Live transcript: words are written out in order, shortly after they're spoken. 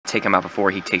take him out before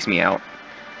he takes me out.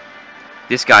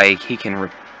 This guy, he can...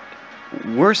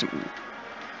 Where's...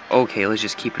 Okay, let's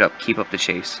just keep it up. Keep up the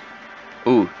chase.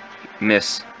 Ooh,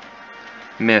 miss.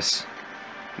 Miss.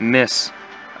 Miss.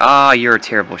 Ah, you're a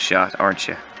terrible shot, aren't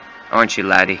you? Aren't you,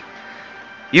 laddie?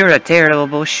 You're a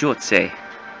terrible shot, say.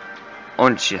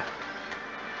 Aren't you?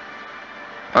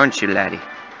 Aren't you, laddie?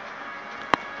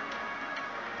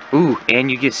 Ooh,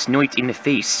 and you get sniped in the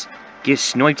face. Get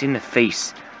sniped in the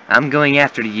face. I'm going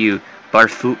after you,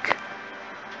 Barfook.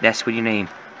 That's what your name.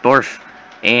 Barf.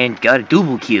 And got a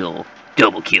double kill.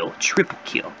 Double kill. Triple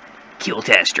kill.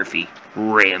 Killtastrophe.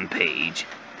 Rampage.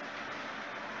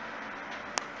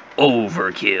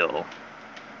 Overkill.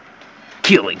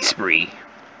 Killing spree.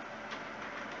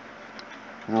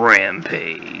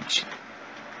 Rampage.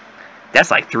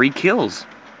 That's like 3 kills.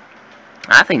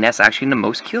 I think that's actually the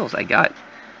most kills I got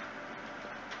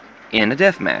in a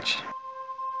deathmatch.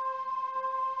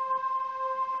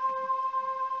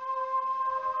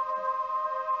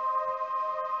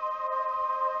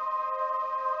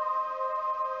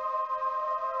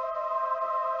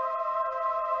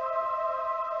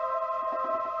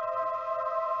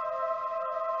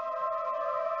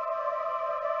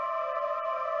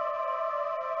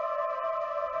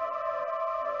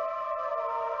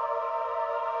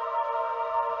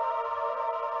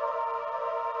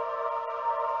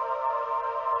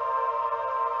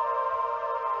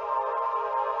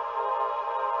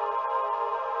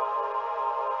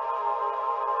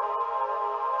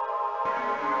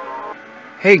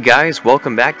 Hey guys,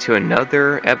 welcome back to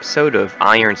another episode of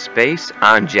Iron Space.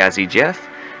 I'm Jazzy Jeff,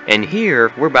 and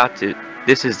here we're about to...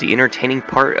 This is the entertaining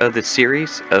part of the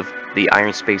series, of the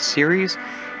Iron Space series,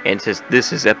 and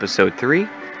this is episode 3,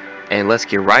 and let's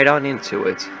get right on into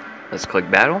it. Let's click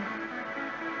battle,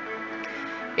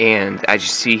 and as you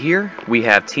see here, we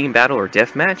have team battle or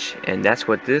deathmatch, and that's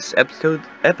what this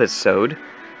episode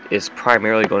is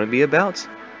primarily going to be about.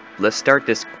 Let's start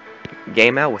this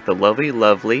game out with a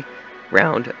lovely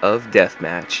round of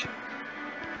deathmatch.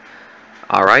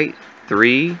 Alright,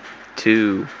 3,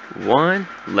 2, 1,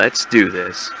 let's do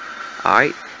this.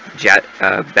 Alright,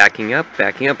 backing up,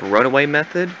 runaway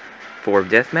method for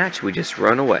deathmatch, we just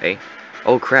run away.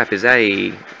 Oh crap, is that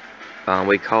a,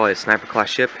 we call it a sniper class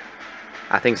ship?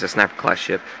 I think it's a sniper class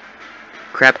ship.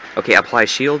 Crap, okay, apply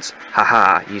shields.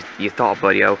 Haha, you thought,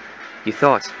 buddy-o. You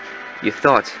thought.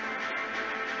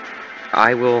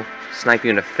 I will snipe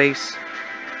you in the face.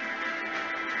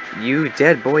 You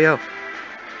dead, boyo.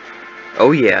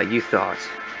 Oh yeah, you thought.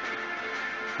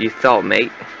 You thought,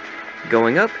 mate.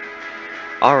 Going up.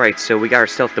 Alright, so we got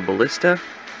ourselves the ballista.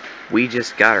 We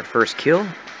just got our first kill.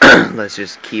 Let's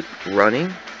just keep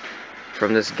running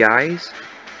from this guys.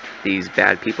 These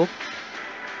bad people.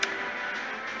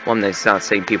 Well, I'm not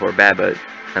saying people are bad, but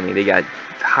I mean, they got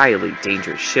highly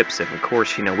dangerous ships, and of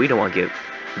course, you know, we don't want to get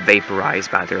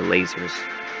vaporized by their lasers.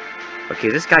 Okay,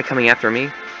 is this guy coming after me?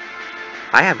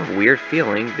 I have a weird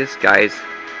feeling this guy's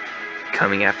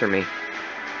coming after me.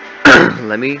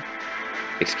 Let me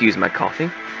excuse my coughing.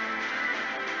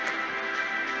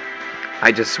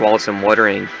 I just swallowed some water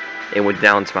and it went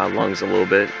down to my lungs a little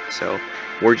bit. So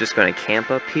we're just going to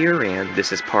camp up here, and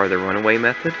this is part of the runaway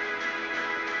method.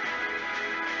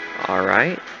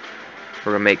 Alright.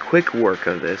 We're going to make quick work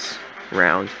of this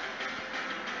round.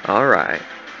 Alright.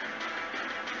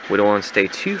 We don't want to stay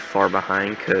too far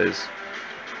behind because...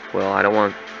 well, I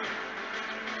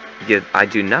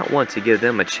do not want to give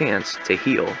them a chance to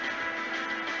heal.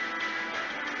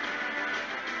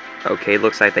 Okay,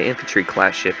 looks like the infantry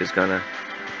class ship is gonna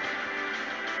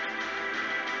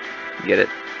get it.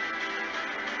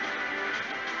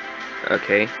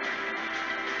 Okay.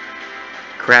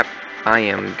 Crap, I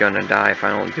am gonna die if I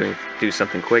don't do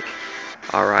something quick.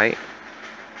 Alright.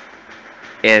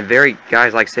 And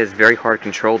guys, like I said, it's very hard to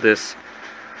control this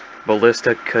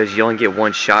ballista because you only get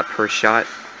 1 shot per shot.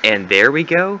 And there we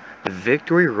go,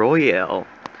 victory royale.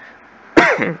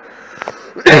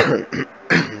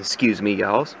 Excuse me,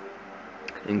 y'all.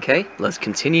 Okay, let's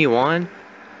continue on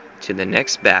to the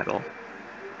next battle.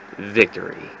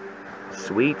 Victory.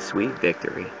 Sweet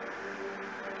victory.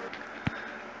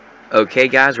 Okay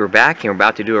guys, we're back and we're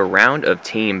about to do a round of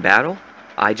team battle.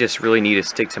 I just really need to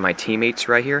stick to my teammates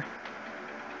right here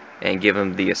and give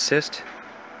them the assist.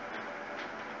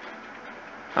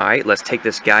 Alright, let's take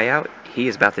this guy out. He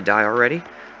is about to die already.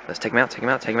 Let's take him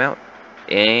out.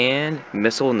 And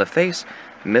missile in the face.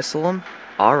 Missile him.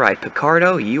 Alright,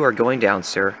 Picardo, you are going down,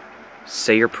 sir.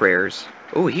 Say your prayers.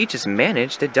 Oh, he just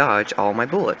managed to dodge all my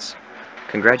bullets.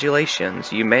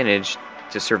 Congratulations, you managed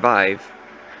to survive.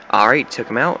 Alright, took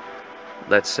him out.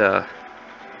 Let's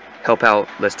help out.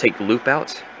 Let's take Loop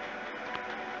out.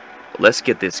 Let's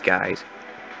get this, guys.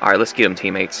 Alright, let's get him,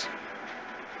 teammates.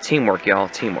 Teamwork, y'all.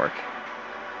 Teamwork.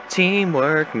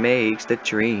 Teamwork makes the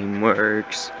dream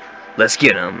works. Let's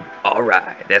get him.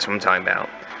 Alright, that's what I'm talking about.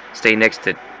 Stay next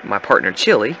to my partner,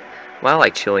 Chili. Well, I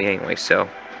like chili anyway, so...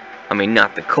 I mean,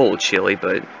 not the cold chili,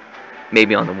 but...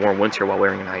 maybe on the warm winter while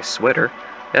wearing a nice sweater.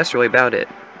 That's really about it.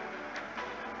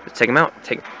 Let's take him out.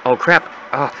 Oh, crap.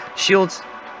 Oh, shields.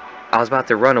 I was about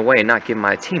to run away and not give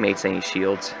my teammates any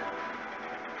shields.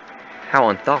 How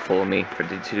unthoughtful of me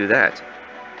to do that.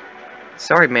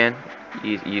 Sorry, man.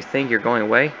 You think you're going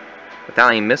away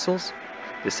without any missiles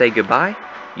to say goodbye?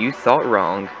 You thought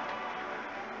wrong.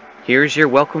 Here's your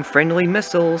welcome friendly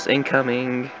missiles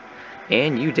incoming.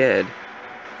 And you dead.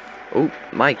 Oh,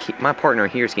 my partner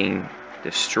here is getting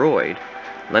destroyed.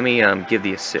 Let me give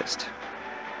the assist.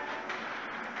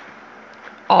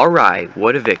 Alright,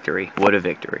 what a victory. What a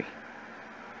victory.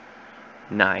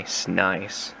 Nice,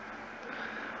 nice.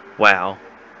 Wow.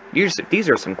 These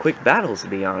are some quick battles, to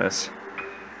be honest.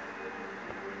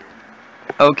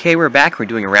 Okay, we're back. We're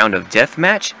doing a round of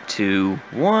deathmatch. 2,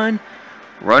 1.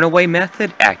 Runaway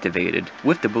method activated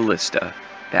with the ballista.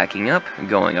 Backing up,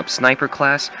 going up sniper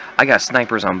class. I got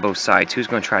snipers on both sides. Who's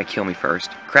going to try to kill me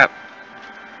first? Crap.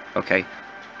 Okay.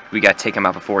 We got to take him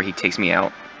out before he takes me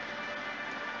out.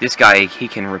 This guy, he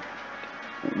can...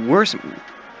 Where's...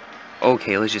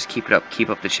 Okay, let's just keep it up. Keep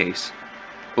up the chase.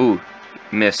 Ooh.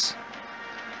 Miss.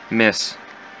 Miss.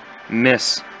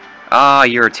 Miss. Ah,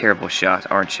 you're a terrible shot,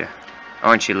 aren't you?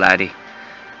 Aren't you, laddie?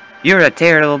 You're a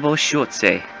terrible shot,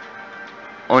 say.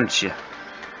 Aren't you?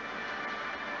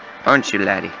 Aren't you,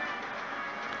 laddie?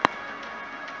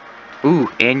 Ooh,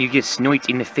 and you get sniped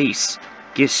in the face.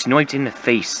 Get sniped in the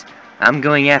face. I'm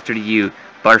going after you,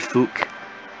 Barfook.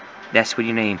 That's what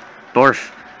your name.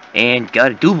 Barf. And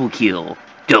got a double kill.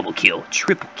 Double kill.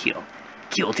 Triple kill.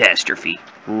 Killtastrophe.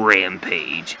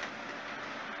 Rampage.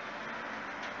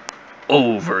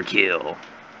 Overkill.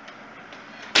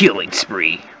 Killing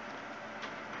spree.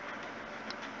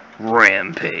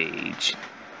 Rampage.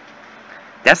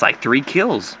 That's like 3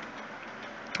 kills.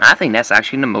 I think that's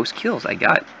actually the most kills I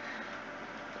got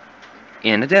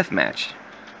in a deathmatch.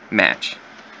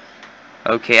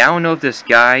 Okay, I don't know if this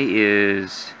guy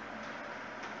is...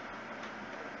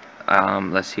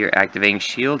 let's hear activating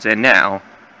shields, and now...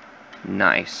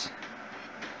 Nice.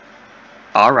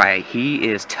 Alright, he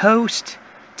is toast.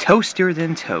 Toaster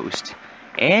than toast.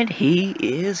 And he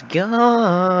is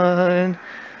gone.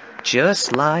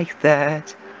 Just like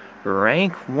that.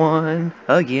 Rank 1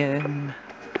 again.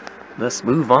 Let's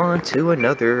move on to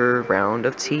another round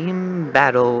of team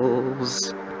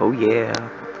battles. Oh yeah.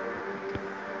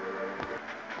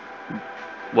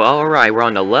 Well, alright, we're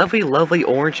on the lovely, lovely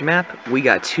orange map. We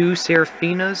got 2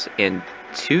 Seraphinas and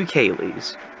 2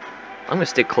 Kayleys. I'm gonna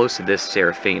stick close to this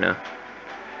Seraphina.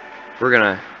 We're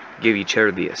gonna give each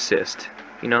other the assist.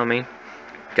 You know what I mean?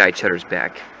 Got each other's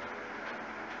back.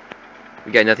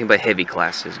 We got nothing but heavy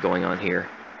classes going on here.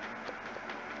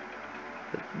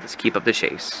 Let's keep up the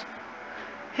chase.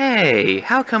 Hey,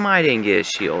 how come I didn't get a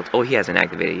shield? Oh, he hasn't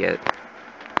activated yet.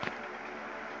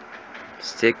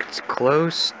 Stick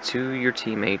close to your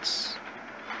teammates.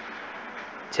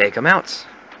 Take them out.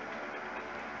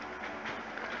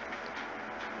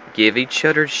 Give each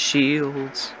other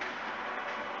shields.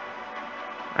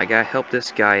 I gotta help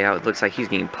this guy out. It looks like he's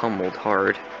getting pummeled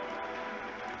hard.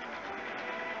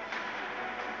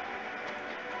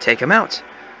 Take him out.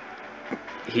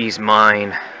 He's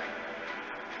mine.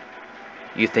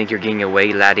 You think you're getting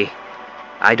away, laddie?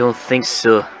 I don't think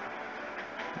so.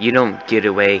 You don't get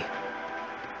away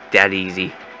that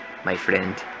easy, my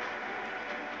friend.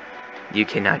 You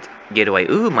cannot get away.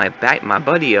 Ooh, my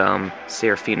buddy,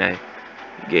 Seraphina,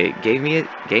 gave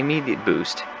me the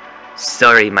boost.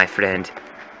 Sorry, my friend,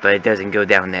 but it doesn't go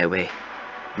down that way.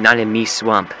 Not in me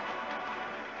swamp.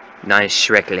 Not in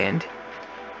Shrekland.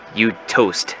 You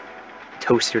toast.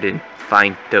 Toasted in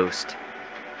fine toast.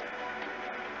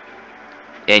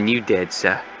 And you dead,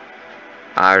 sir.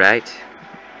 Alright.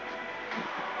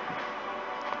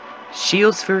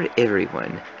 Shields for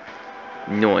everyone.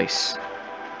 Nice.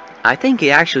 I think it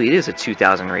actually is a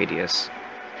 2,000 radius.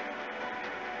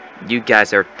 You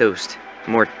guys are toast.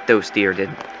 More toastier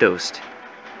than toast.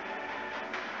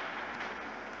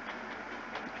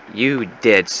 You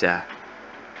dead, sir.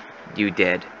 You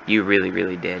dead. You really,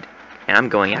 really dead. And I'm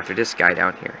going after this guy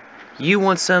down here. You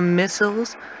want some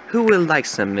missiles? Who would like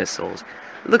some missiles?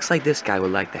 Looks like this guy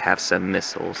would like to have some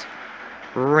missiles.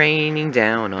 Raining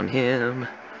down on him.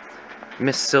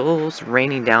 Missiles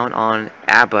raining down on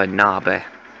Abanabe.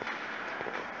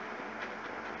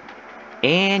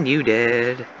 And you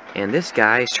dead. And this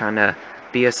guy is trying to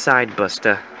be a side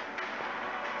buster.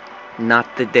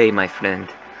 Not the day, my friend.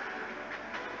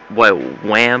 What,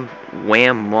 wham,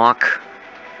 mock.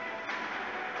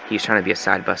 He's trying to be a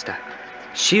side buster.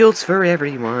 Shields for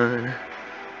everyone.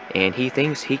 And he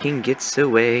thinks he can get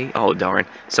away. Oh, darn.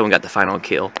 Someone got the final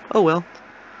kill. Oh, well.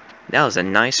 That was a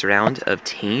nice round of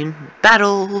team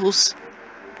battles.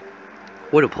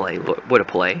 What a play. What a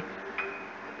play.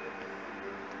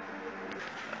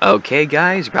 Okay,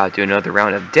 guys. About to do another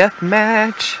round of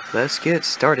deathmatch. Let's get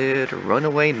started.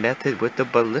 Runaway method with the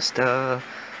ballista.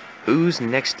 Who's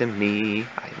next to me?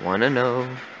 I want to know.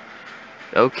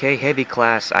 Okay, heavy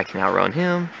class. I can outrun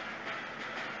him.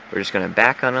 We're just going to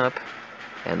back on up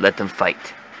and let them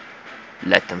fight.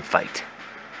 Let them fight.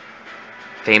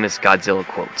 Famous Godzilla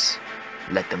quotes.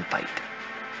 Let them fight.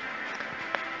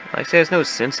 Like I say, there's no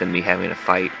sense in me having a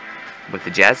fight with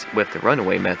the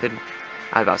runaway method.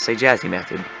 I was about to say Jazzy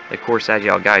method. Of course, as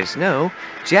y'all guys know,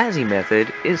 Jazzy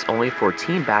method is only for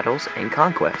team battles and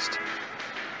conquest.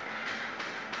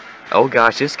 Oh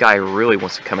gosh, this guy really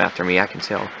wants to come after me, I can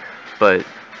tell. But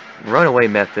runaway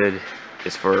method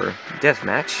is for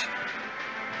deathmatch.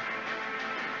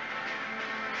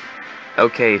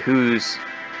 Okay,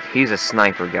 he's a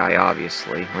sniper guy,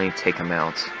 obviously. Let me take him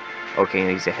out. Okay,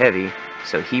 and he's a heavy,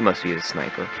 so he must be a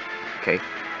sniper. Okay.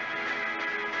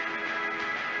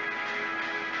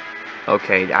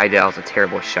 Okay, that was a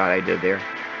terrible shot I did there.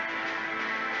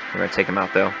 I'm gonna take him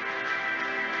out though.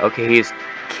 Okay, he's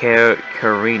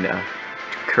Karina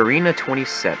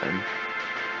 27.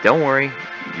 Don't worry,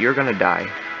 you're gonna die.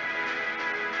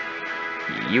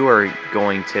 You are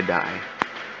going to die.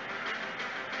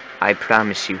 I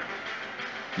promise you.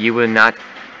 You would not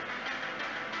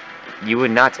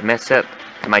mess up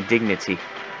my dignity.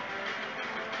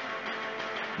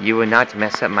 You would not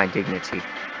mess up my dignity.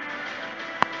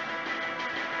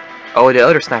 Oh, the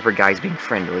other sniper guy's being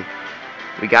friendly.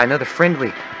 We got another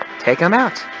friendly. Take him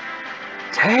out.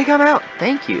 Take him out.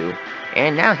 Thank you.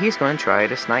 And now he's going to try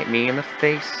to snipe me in the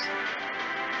face.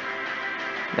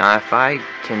 Now, if I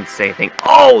can say anything...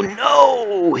 Oh,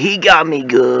 no! He got me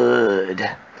good.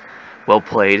 Well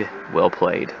played. Well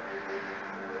played.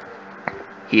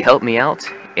 He helped me out.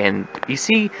 And you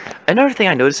see, another thing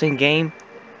I noticed in game...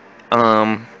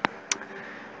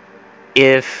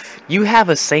 if you have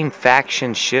a same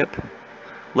faction ship...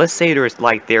 Let's say there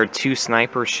are 2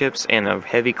 sniper ships and a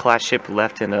heavy class ship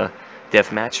left in a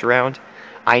deathmatch round.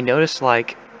 I noticed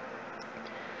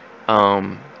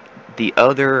the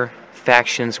other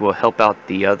factions will help out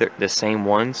the same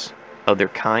ones of their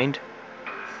kind.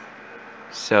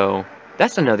 So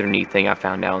that's another neat thing I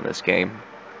found out in this game.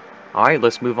 Alright,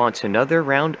 let's move on to another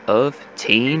round of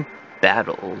team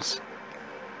battles.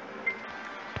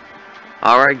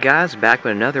 Alright guys, back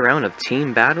with another round of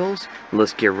team battles.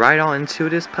 Let's get right on into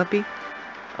this puppy.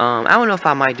 I don't know if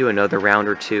I might do another round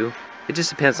or 2. It just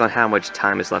depends on how much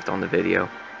time is left on the video,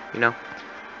 you know?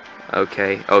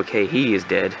 Okay, he is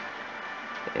dead.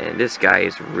 And this guy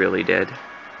is really dead.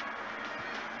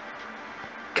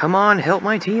 Come on, help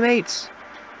my teammates!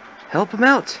 Help them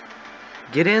out!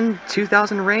 Get in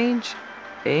 2000 range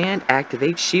and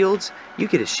activate shields. You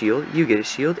get a shield, you get a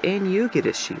shield, and you get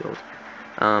a shield.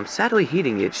 Sadly, he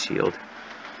didn't get shield.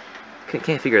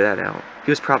 Can't figure that out.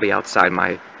 He was probably outside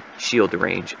my shield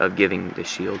range of giving the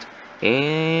shield.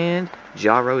 And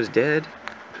Jaro's dead.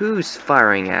 Who's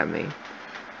firing at me?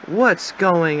 What's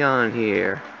going on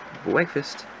here?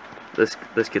 Breakfast. Let's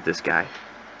get this guy.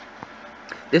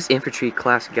 This infantry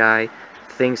class guy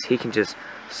thinks he can just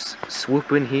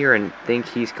swoop in here and think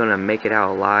he's gonna make it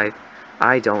out alive.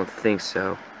 I don't think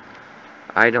so.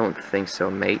 I don't think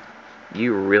so, mate.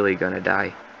 You really gonna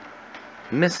die.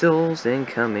 Missiles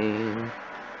incoming.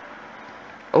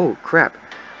 Oh crap.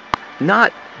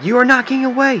 You are knocking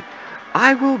away.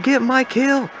 I will get my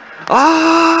kill.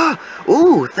 Ah!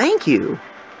 Ooh, thank you.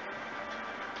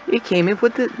 He came in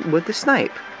with the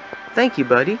snipe. Thank you,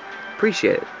 buddy.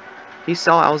 Appreciate it. He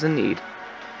saw I was in need.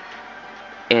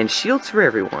 And shields for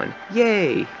everyone.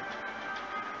 Yay!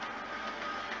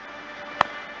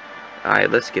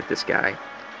 Alright, let's get this guy.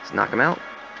 Let's knock him out.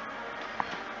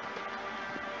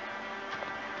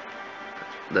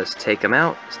 Let's take him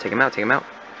out. Let's take him out. Take him out.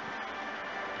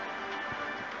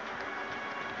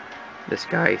 This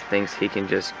guy thinks he can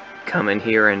just come in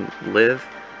here and live.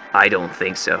 I don't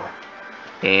think so.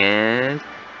 And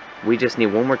we just need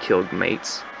one more kill,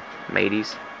 mateys.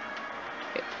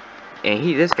 And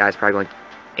this guy's probably going.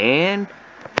 And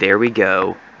there we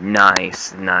go.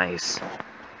 Nice, nice.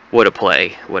 What a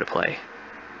play. What a play.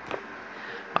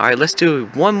 Alright, let's do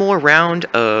one more round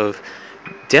of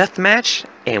deathmatch,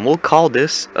 and we'll call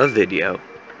this a video.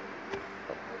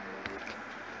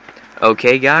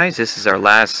 Okay, guys, this is our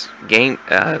last game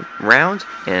round,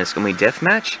 and it's gonna be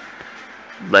deathmatch.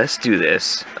 Let's do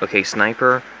this. Okay,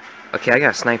 sniper. Okay, I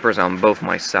got snipers on both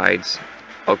my sides.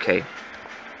 Okay.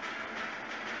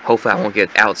 Hopefully I won't get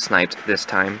out-sniped this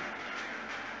time.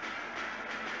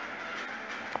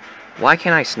 Why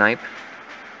can't I snipe?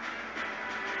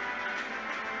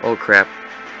 Oh crap.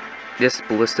 This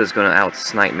ballista's gonna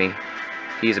out-snipe me.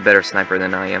 He's a better sniper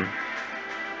than I am.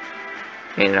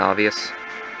 Ain't it obvious?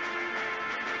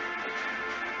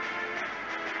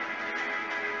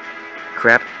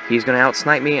 Crap, he's gonna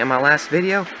out-snipe me in my last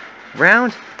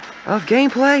round of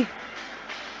gameplay.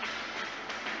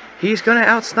 He's gonna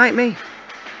out-snipe me.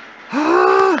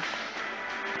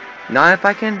 Not if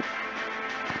I can.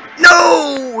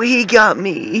 No, he got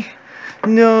me.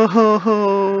 No.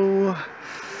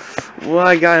 Well,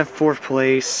 I got in 4th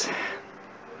place.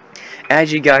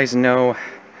 As you guys know,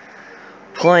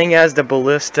 playing as the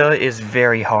ballista is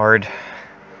very hard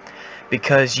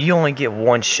because you only get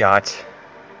one shot.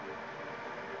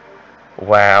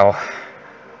 Wow.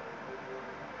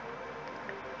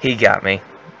 He got me.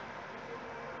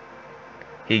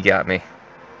 He got me.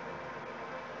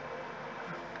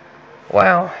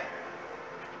 Wow.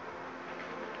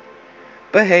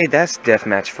 But hey, that's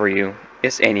deathmatch for you.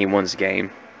 It's anyone's game.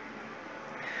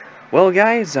 Well,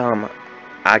 guys,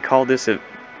 I call this a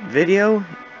video,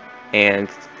 and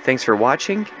thanks for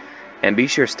watching. And be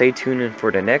sure to stay tuned in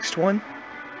for the next one.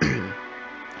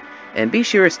 And be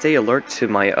sure to stay alert to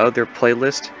my other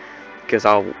playlist, because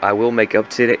I will make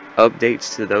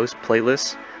updates to those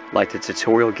playlists, like the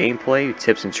tutorial gameplay,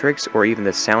 tips and tricks, or even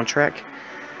the soundtrack.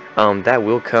 That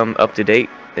will come up to date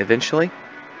eventually.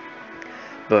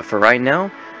 But for right now,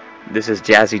 this is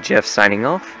Jazzy Jeff signing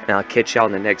off, and I'll catch y'all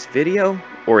in the next video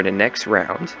or in the next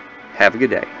round. Have a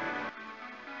good day.